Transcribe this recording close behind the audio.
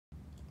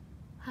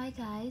Hi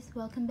guys,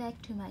 welcome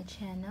back to my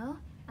channel.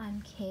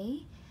 I'm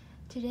Kay.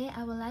 Today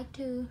I would like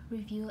to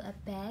review a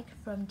bag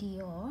from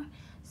Dior.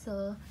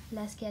 So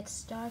let's get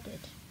started.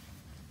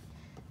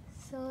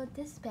 So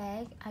this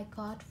bag I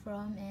got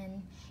from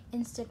an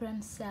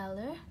Instagram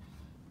seller.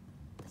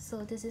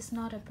 So this is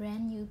not a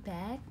brand new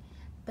bag,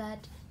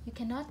 but you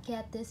cannot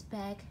get this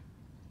bag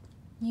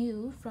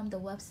new from the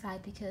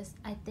website because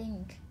I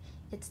think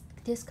it's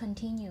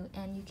discontinued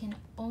and you can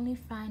only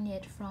find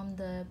it from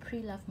the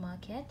pre-loved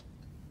market.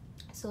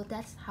 So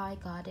that's how I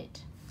got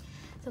it.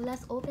 So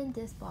let's open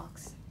this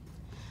box.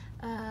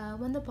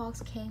 When the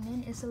box came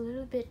in, it's a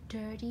little bit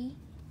dirty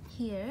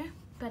here,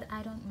 but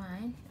I don't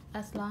mind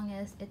as long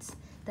as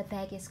the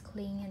bag is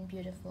clean and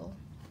beautiful.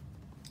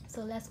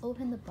 So let's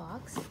open the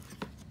box.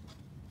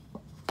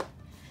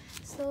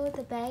 So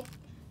the bag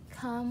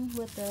comes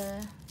with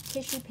a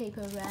tissue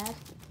paper wrap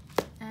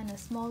and a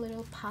small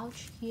little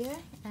pouch here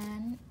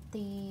and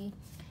the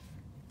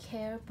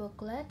care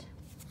booklet.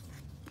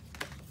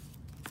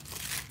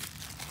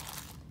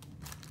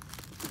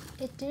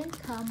 It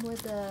didn't come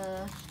with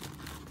a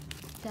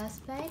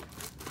dust bag,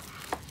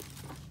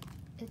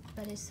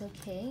 but it's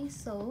okay.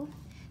 So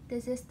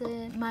this is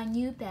my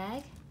new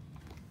bag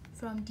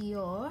from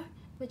Dior,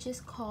 which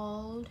is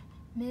called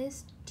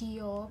Miss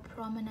Dior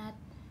Promenade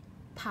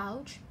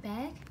pouch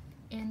bag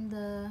in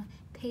the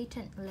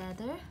patent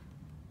leather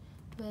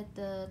with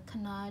the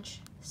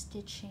canage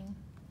stitching.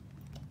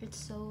 It's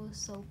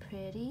so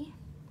pretty.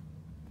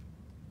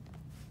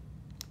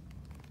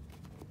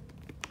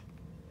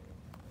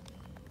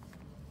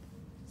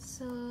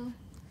 So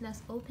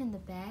let's open the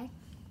bag,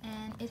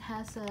 and it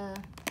has a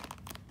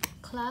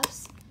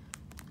clasp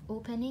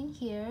opening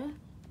here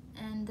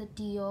and the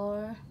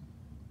Dior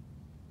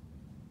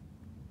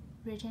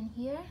written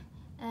here,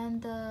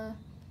 and the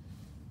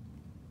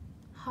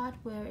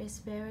hardware is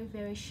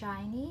very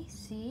shiny.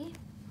 See,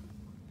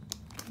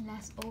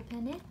 let's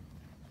open it.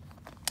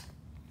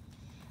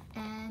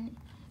 And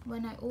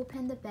when I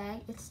open the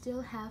bag, it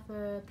still have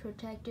a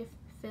protective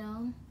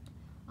film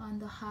on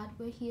the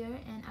hardware here,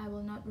 and I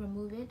will not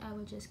remove it. I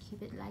will just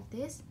keep it like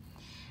this.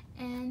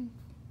 And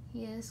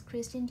here's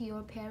Christian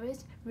Dior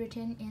Paris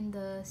written in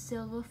the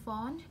silver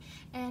font.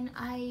 And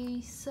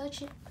I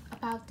searched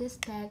about this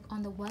bag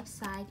on the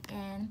website,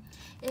 and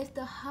if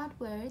the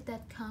hardware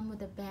that come with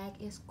the bag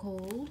is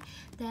gold,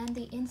 then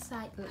the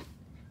inside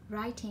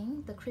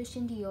writing, the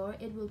Christian Dior,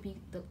 it will be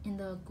in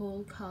the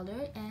gold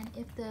color, and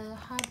if the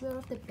hardware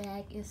of the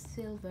bag is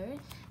silver,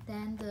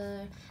 then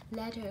the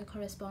letter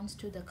corresponds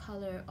to the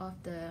color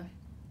of the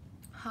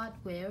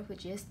hardware,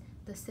 which is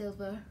the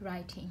silver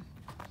writing.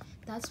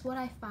 That's what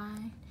I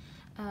find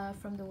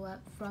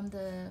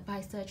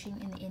by searching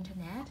in the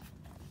internet.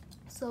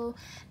 So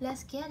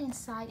let's get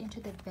inside into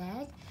the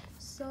bag.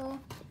 So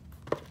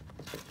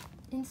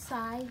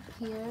inside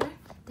here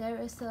there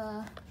is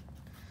a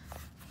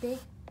big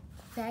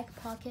back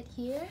pocket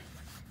here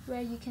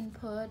where you can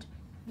put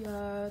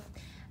your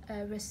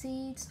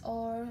receipts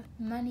or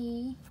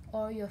money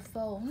or your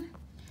phone,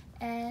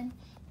 and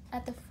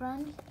at the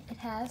front it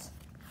has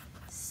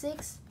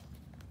 6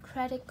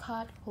 credit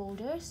card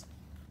holders.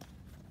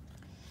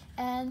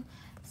 And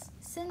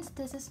since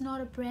this is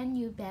not a brand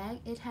new bag,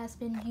 it has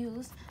been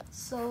used,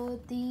 so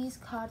these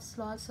card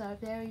slots are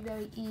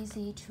very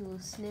easy to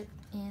slip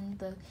in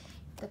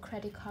the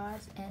credit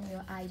cards and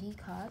your ID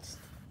cards.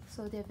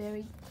 So they're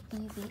very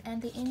easy,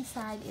 and the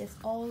inside is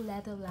all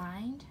leather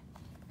lined,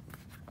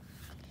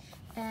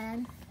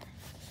 and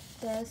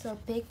there's a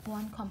big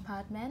one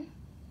compartment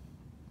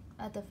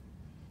at the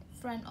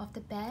front of the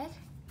bag,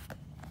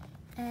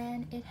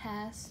 and it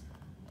has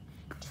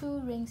 2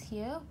 rings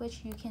here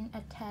which you can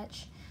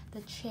attach the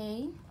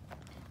chain,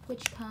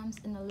 which comes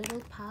in a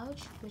little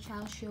pouch, which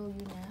I'll show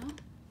you now.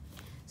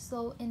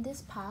 So in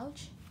this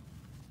pouch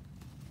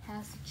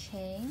has a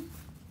chain,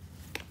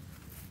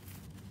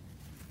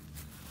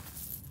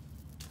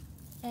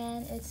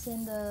 and it's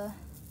in the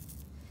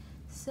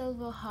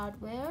silver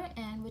hardware,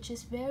 and which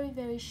is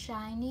very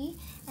shiny,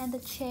 and the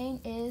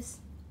chain is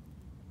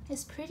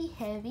pretty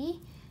heavy,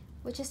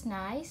 which is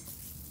nice.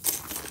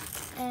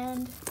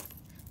 And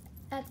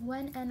at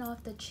one end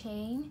of the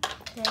chain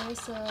there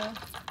is a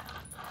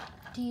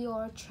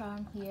Dior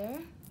charm here,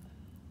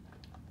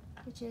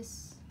 which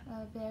is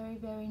a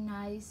very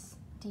nice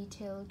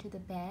detail to the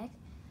bag,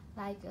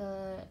 like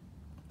a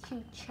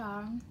cute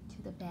charm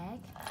to the bag.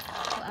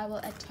 So I will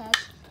attach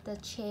the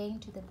chain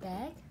to the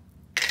bag.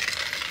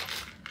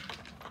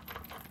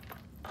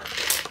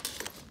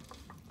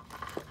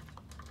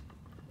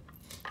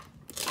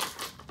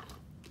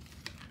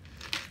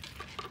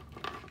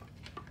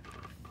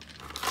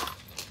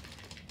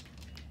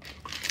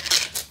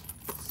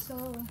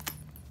 So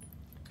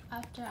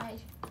after I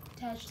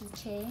attach the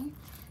chain,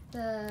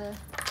 the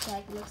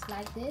bag looks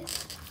like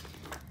this.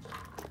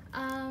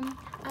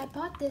 I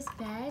bought this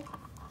bag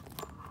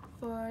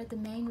for the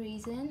main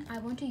reason I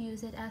want to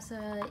use it as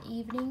an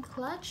evening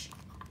clutch,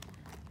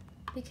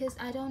 because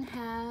I don't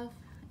have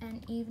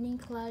an evening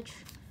clutch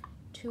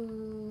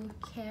to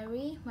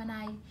carry when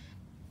I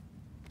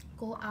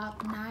go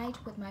out night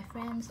with my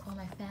friends or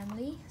my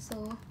family.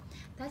 So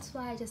that's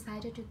why I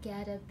decided to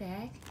get a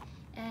bag,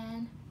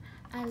 and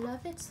I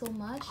love it so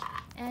much.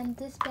 And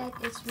this bag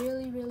is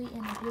really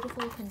in a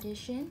beautiful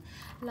condition.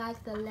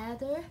 Like the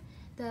leather,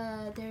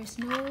 there's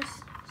no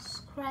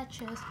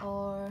scratches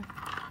or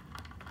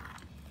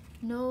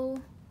no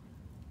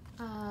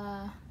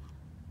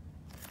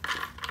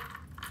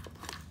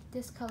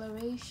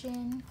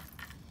discoloration.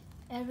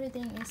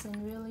 Everything is in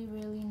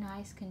really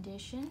nice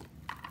condition.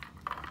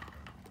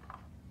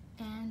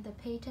 And the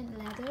patent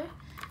leather,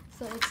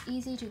 so it's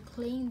easy to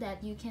clean,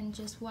 that you can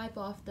just wipe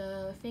off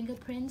the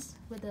fingerprints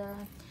with a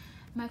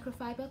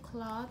microfiber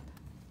cloth.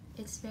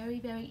 It's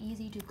very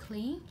easy to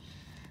clean.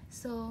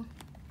 So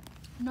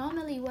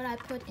normally what I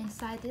put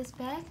inside this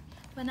bag,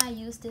 when I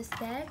use this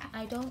bag,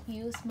 I don't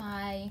use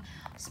my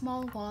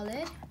small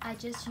wallet. I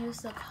just use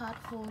the card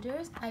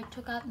holders. I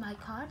took out my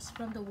cards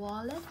from the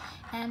wallet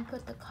and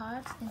put the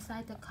cards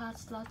inside the card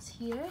slots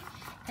here,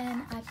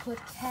 and I put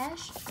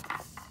cash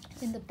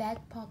in the back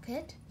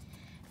pocket.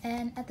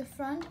 And at the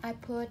front I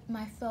put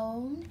my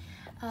phone,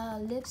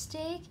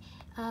 lipstick,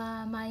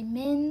 my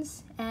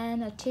mints,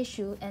 and a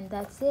tissue, and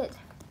that's it.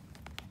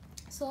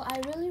 So I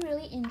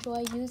really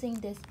enjoy using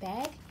this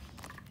bag.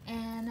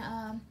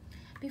 And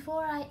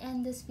before I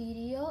end this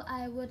video,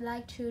 I would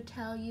like to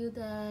tell you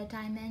the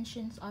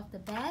dimensions of the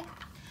bag.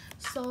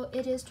 So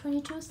it is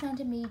 22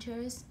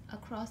 centimeters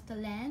across the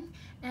length,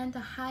 and the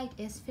height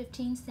is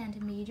 15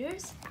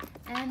 centimeters,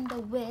 and the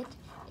width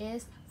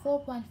is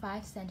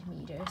 4.5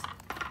 centimeters.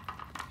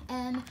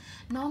 And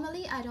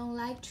normally I don't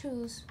like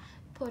to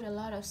put a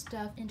lot of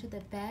stuff into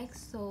the bag,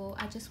 so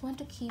I just want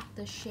to keep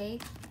the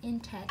shape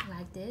intact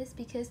like this,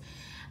 because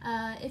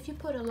if you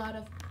put a lot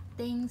of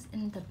things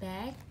in the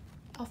bag,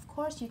 of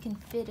course you can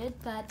fit it,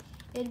 but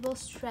it will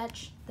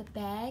stretch the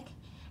bag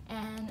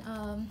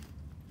and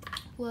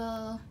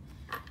will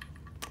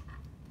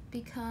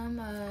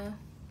become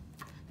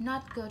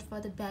not good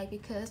for the bag,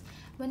 because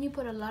when you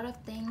put a lot of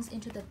things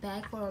into the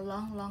bag for a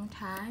long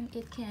time,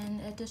 it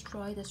can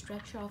destroy the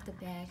structure of the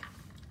bag.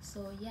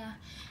 So yeah,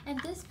 and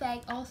this bag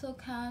also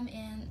come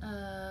in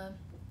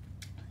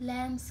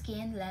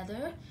lambskin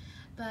leather,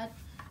 but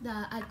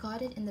I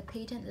got it in the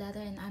patent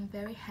leather, and I'm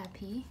very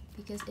happy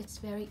because it's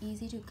very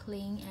easy to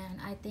clean, and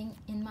I think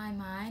in my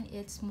mind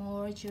it's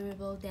more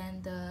durable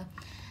than the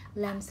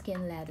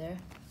lambskin leather.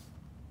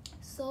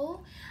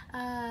 So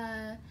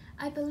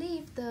I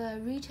believe the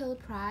retail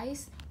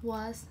price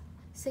was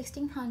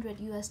 1600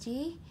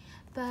 USD,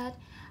 but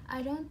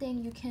I don't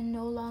think you can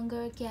no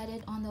longer get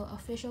it on the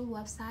official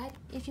website.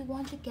 If you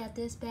want to get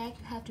this bag,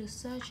 you have to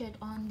search it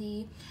on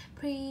the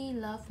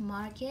pre-love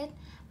market,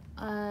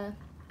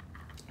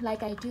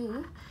 like I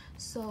do.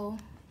 So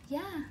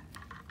yeah,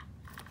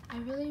 I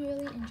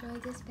really enjoy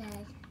this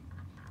bag,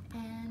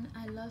 and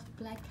I love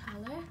black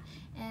color,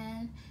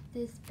 and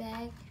this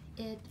bag,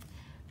 it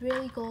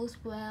really goes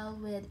well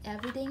with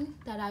everything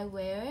that I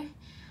wear.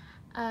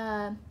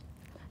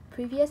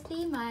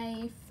 Previously,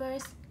 my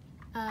first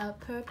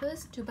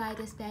purpose to buy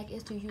this bag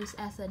is to use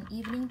as an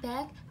evening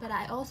bag, but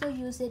I also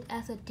use it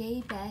as a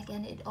day bag,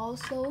 and it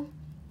also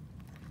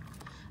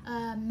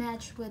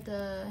match with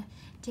the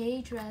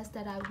day dress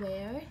that I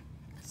wear.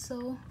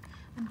 So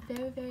I'm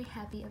very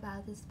happy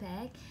about this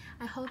bag.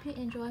 I hope you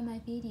enjoy my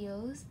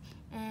videos,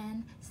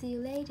 and see you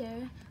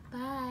later.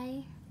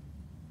 Bye.